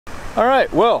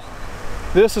Alright, well,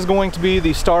 this is going to be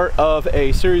the start of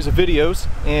a series of videos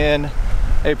in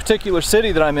a particular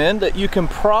city that I'm in that you can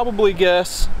probably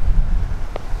guess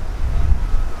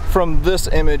from this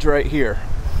image right here.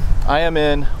 I am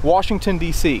in Washington,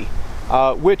 D.C.,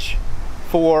 which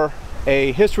for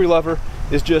a history lover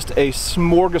is just a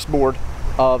smorgasbord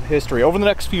of history. Over the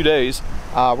next few days,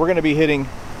 we're going to be hitting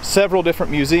several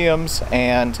different museums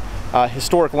and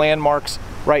historic landmarks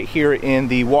right here in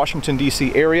the Washington,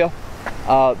 D.C. area.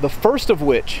 The first of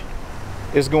which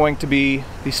is going to be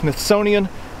the Smithsonian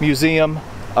Museum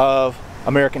of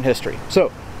American History.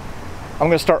 So I'm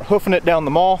going to start hoofing it down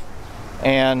the mall,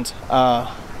 and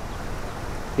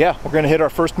yeah, we're going to hit our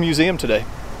first museum today.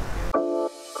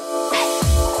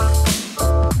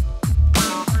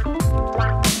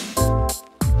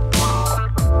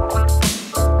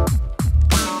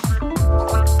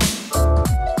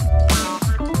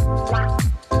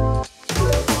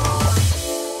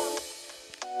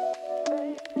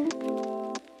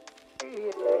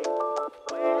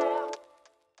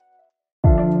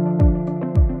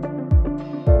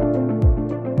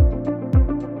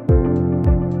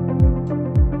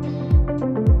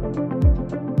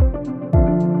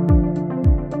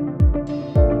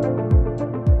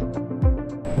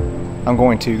 I'm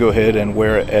going to go ahead and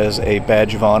wear it as a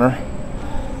badge of honor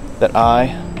that I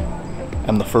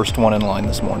am the first one in line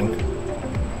this morning.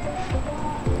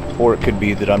 Or it could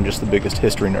be that I'm just the biggest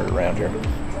history nerd around here.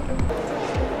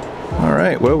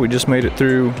 Alright, well, we just made it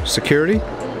through security.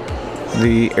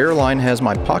 The airline has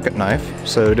my pocket knife,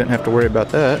 so I didn't have to worry about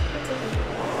that.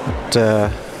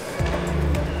 But,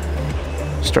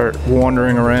 start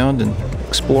wandering around and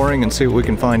exploring and see what we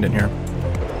can find in here.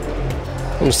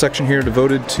 Little section here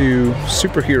devoted to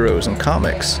superheroes and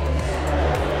comics.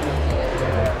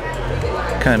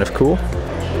 Kind of cool.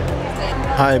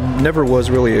 I never was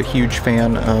really a huge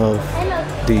fan of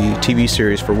the TV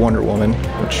series for Wonder Woman,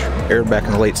 which aired back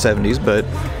in the late 70s, but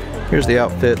here's the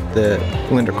outfit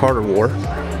that Linda Carter wore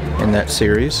in that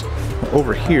series.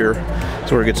 Over here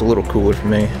is where it gets a little cooler for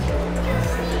me.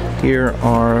 Here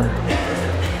are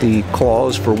the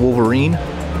claws for Wolverine.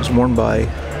 It was worn by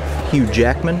Hugh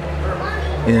Jackman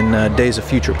in Days of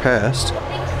Future Past.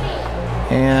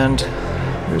 And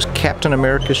there's Captain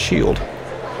America's shield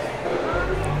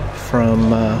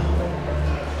from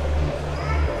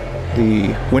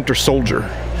the Winter Soldier,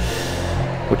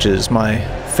 which is my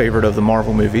favorite of the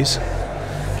Marvel movies.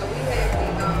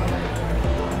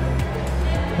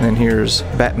 And then here's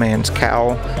Batman's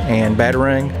cowl and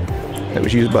batarang that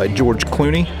was used by George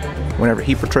Clooney whenever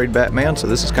he portrayed Batman, so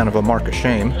this is kind of a mark of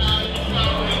shame.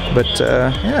 But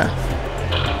yeah,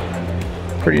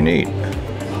 pretty neat.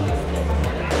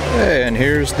 And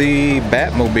here's the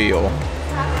Batmobile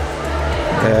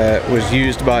that was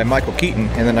used by Michael Keaton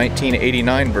in the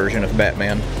 1989 version of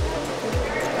Batman.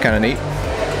 Kind of neat.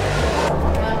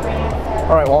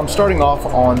 Alright, well, I'm starting off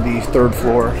on the third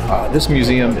floor. This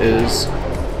museum is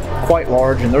quite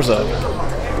large, and there's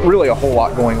really a whole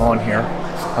lot going on here.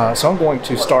 So I'm going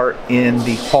to start in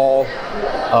the Hall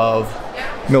of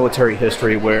Military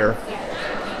History, where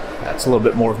that's a little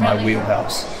bit more of my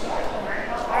wheelhouse.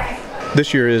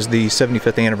 This year is the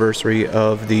 75th anniversary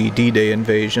of the D-Day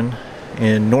invasion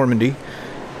in Normandy,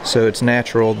 so it's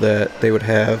natural that they would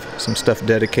have some stuff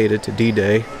dedicated to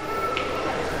D-Day.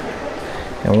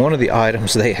 And one of the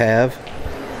items they have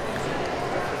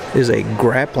is a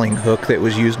grappling hook that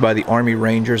was used by the Army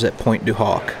Rangers at Pointe du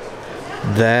Hoc.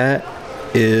 That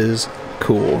is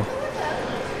cool.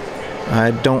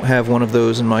 I don't have one of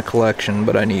those in my collection,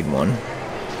 but I need one.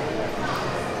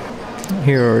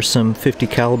 Here are some .50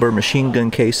 caliber machine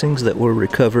gun casings that were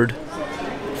recovered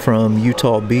from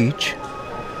Utah Beach.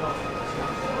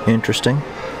 Interesting.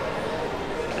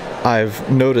 I've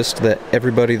noticed that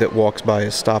everybody that walks by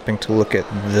is stopping to look at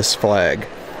this flag.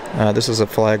 This is a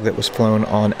flag that was flown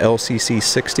on LCC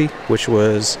 60, which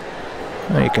was,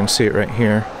 you can see it right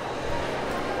here.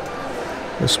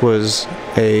 This was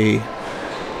a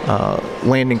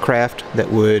landing craft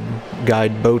that would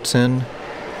guide boats in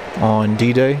on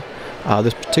D-Day.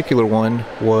 This particular one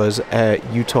was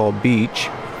at Utah Beach,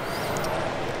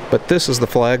 but this is the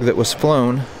flag that was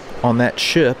flown on that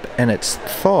ship, and it's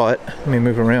thought, let me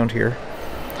move around here,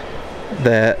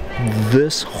 that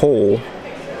this hole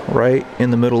right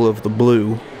in the middle of the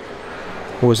blue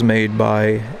was made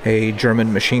by a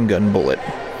German machine gun bullet.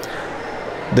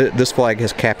 This flag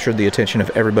has captured the attention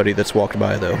of everybody that's walked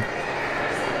by, though.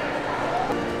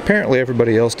 Apparently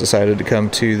everybody else decided to come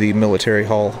to the military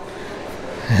hall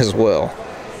as well.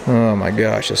 Oh my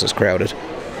gosh, this is crowded.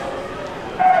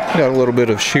 Got a little bit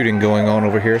of shooting going on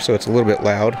over here, so it's a little bit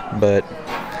loud, but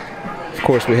of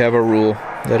course we have a rule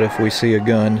that if we see a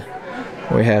gun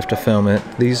We have to film it.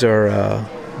 These are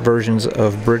versions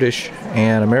of British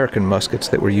and American muskets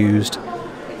that were used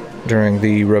during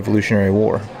the Revolutionary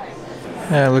War.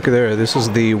 Look at there, this is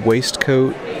the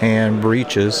waistcoat and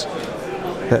breeches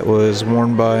that was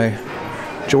worn by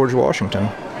George Washington.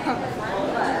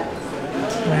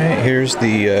 Alright, here's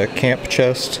the camp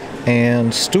chest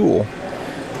and stool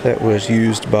that was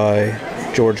used by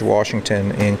George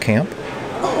Washington in camp.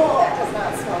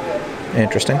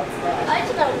 Interesting.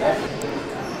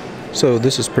 So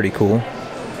this is pretty cool.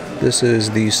 This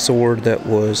is the sword that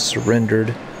was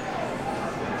surrendered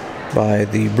by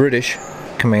the British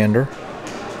commander,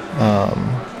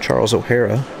 Charles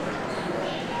O'Hara,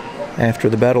 after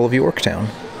the Battle of Yorktown.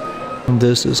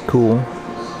 This is cool.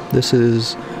 This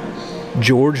is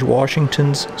George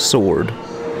Washington's sword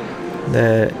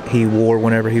that he wore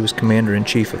whenever he was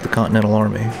Commander-in-Chief of the Continental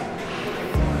Army.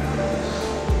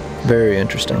 Very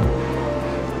interesting.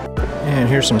 And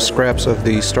here's some scraps of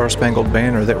the Star-Spangled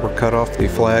Banner that were cut off the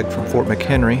flag from Fort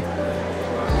McHenry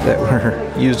that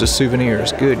were used as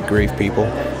souvenirs. Good grief, people.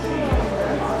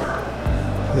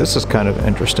 This is kind of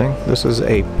interesting. This is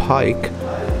a pike,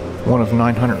 one of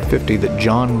 950 that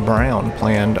John Brown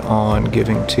planned on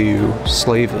giving to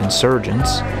slave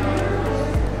insurgents.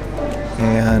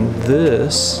 And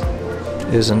this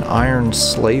is an iron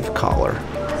slave collar.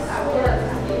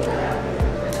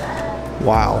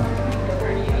 Wow.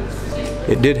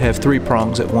 It did have 3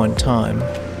 prongs at one time,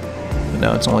 but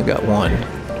now it's only got 1.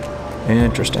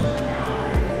 Interesting.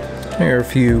 Here are a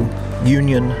few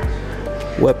Union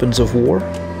weapons of war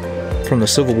from the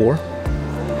Civil War,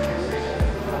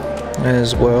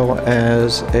 as well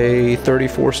as a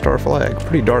 34 star flag.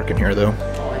 Pretty dark in here though.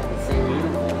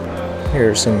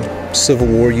 Here's some Civil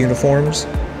War uniforms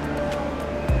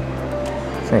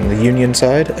from the Union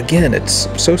side. Again, it's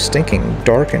so stinking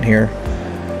dark in here.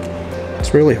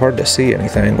 It's really hard to see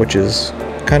anything, which is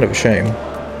kind of a shame.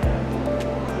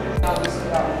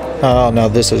 Oh, now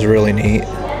this is really neat.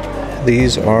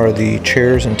 These are the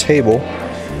chairs and table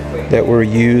that were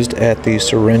used at the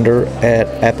surrender at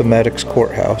Appomattox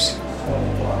Courthouse.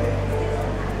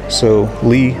 So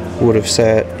Lee would have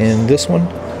sat in this one,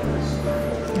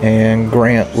 and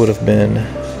Grant would have been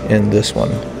in this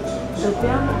one.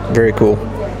 Very cool.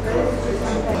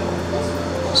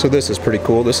 So this is pretty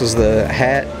cool. This is the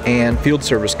hat and field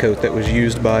service coat that was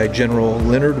used by General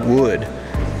Leonard Wood,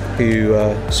 who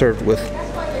served with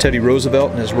Teddy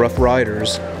Roosevelt and his Rough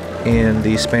Riders in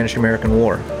the Spanish-American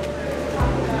War.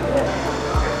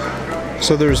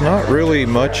 So there's not really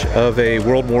much of a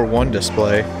World War I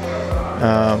display.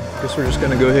 Guess we're just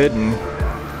going to go ahead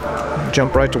and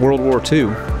jump right to World War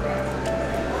II.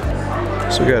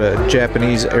 So we got a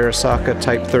Japanese Arisaka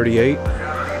Type 38,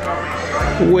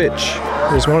 which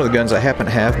is one of the guns I happen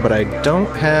to have, but I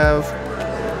don't have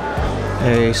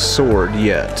a sword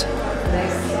yet.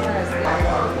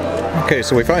 Okay,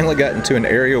 so we finally got into an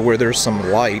area where there's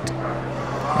some light,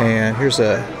 and here's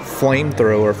a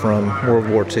flamethrower from World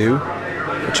War II,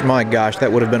 which, my gosh,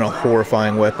 that would have been a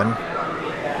horrifying weapon,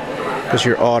 because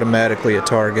you're automatically a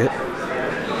target.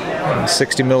 And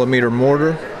 60mm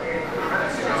mortar,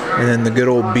 and then the good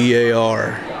old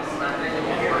BAR.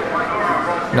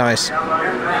 Nice.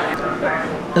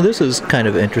 Now this is kind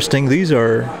of interesting. These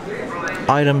are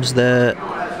items that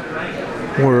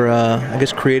were, I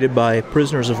guess, created by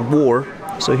prisoners of war.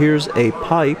 So here's a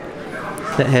pipe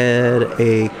that had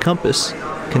a compass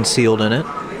concealed in it,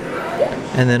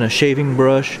 and then a shaving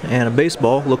brush and a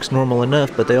baseball. Looks normal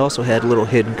enough, but they also had little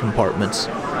hidden compartments.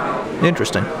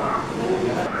 Interesting.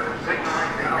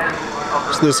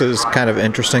 So this is kind of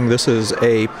interesting. This is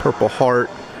a Purple Heart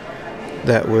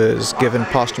that was given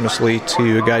posthumously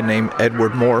to a guy named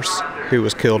Edward Morse, who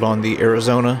was killed on the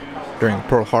Arizona during the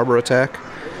Pearl Harbor attack.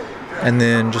 And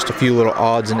then just a few little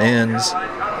odds and ends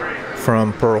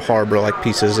from Pearl Harbor, like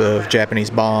pieces of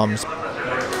Japanese bombs,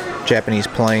 Japanese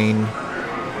plane.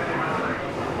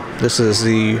 This is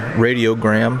the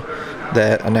radiogram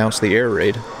that announced the air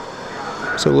raid.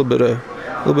 So a little bit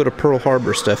of Pearl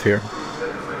Harbor stuff here.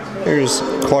 Here's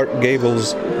Clark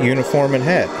Gable's uniform and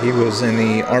hat. He was in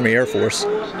the Army Air Force.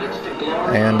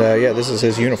 And yeah, this is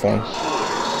his uniform.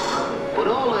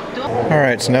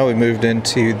 Alright, so now we moved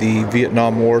into the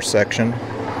Vietnam War section.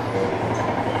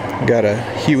 Got a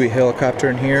Huey helicopter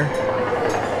in here,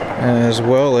 as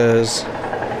well as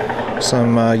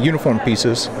some uniform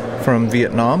pieces from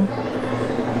Vietnam,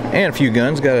 and a few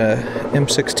guns. Got a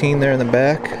M16 there in the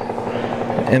back,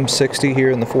 an M60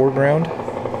 here in the foreground.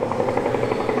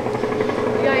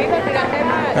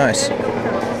 Nice.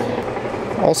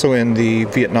 Also in the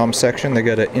Vietnam section, they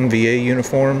got an NVA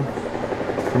uniform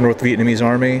from North Vietnamese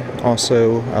Army,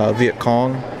 also Viet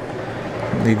Cong,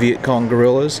 the Viet Cong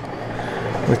guerrillas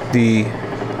with the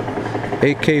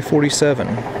AK-47.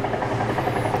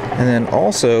 And then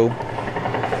also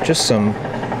just some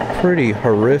pretty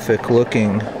horrific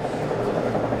looking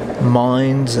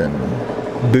mines and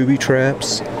booby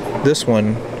traps. This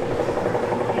one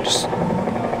just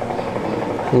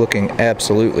looking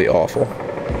absolutely awful.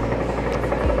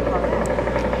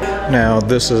 Now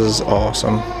this is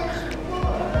awesome.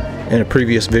 In a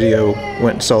previous video,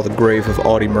 went and saw the grave of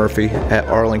Audie Murphy at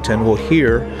Arlington. Well,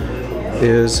 here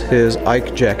is his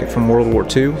Ike jacket from World War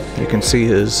II. You can see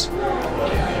his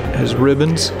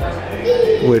ribbons,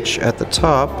 which at the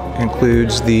top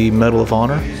includes the Medal of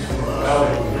Honor.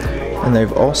 And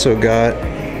they've also got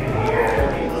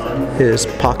his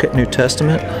pocket New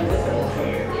Testament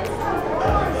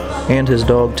and his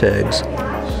dog tags.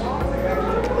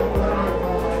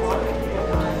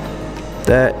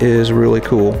 That is really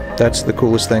cool. That's the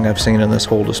coolest thing I've seen in this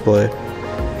whole display.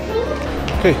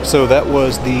 Okay, so that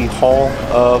was the Hall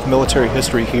of Military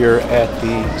History here at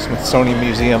the Smithsonian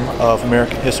Museum of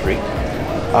American History.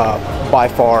 By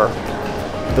far,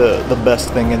 the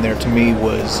best thing in there to me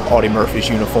was Audie Murphy's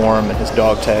uniform and his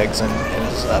dog tags and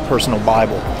his personal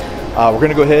Bible. We're going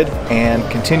to go ahead and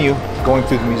continue going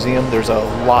through the museum. There's a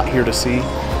lot here to see,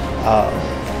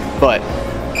 but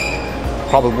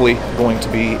probably going to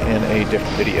be in a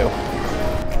different video.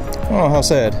 Oh, how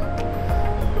sad.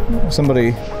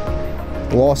 Somebody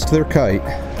lost their kite.